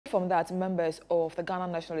from that, members of the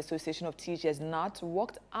Ghana National Association of Teachers, GNAT,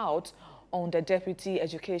 walked out on the Deputy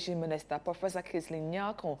Education Minister, Professor Kingsley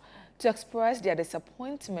Nyarko, to express their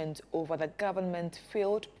disappointment over the government's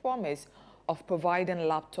failed promise of providing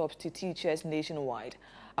laptops to teachers nationwide.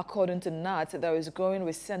 According to GNAT, there is growing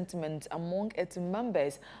resentment among its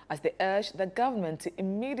members as they urge the government to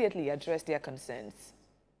immediately address their concerns.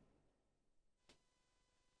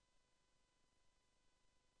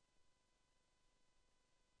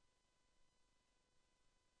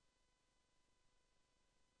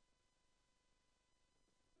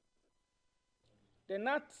 The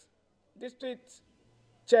GNAT District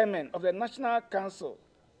Chairman of the National Council,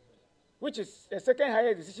 which is the second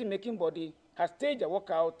highest decision-making body, has staged a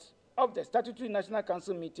walkout of the statutory National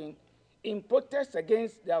Council meeting in protest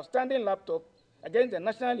against the outstanding laptop against the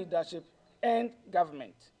national leadership and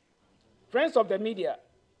government. Friends of the media,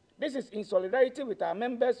 this is in solidarity with our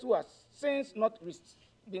members who have since not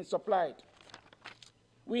been supplied.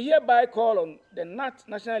 We hereby call on the GNAT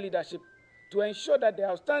national leadership to ensure that the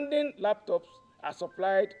outstanding laptops are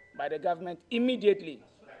supplied by the government immediately.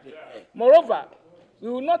 Moreover, we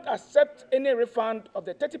will not accept any refund of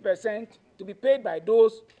the 30% to be paid by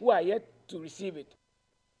those who are yet to receive it.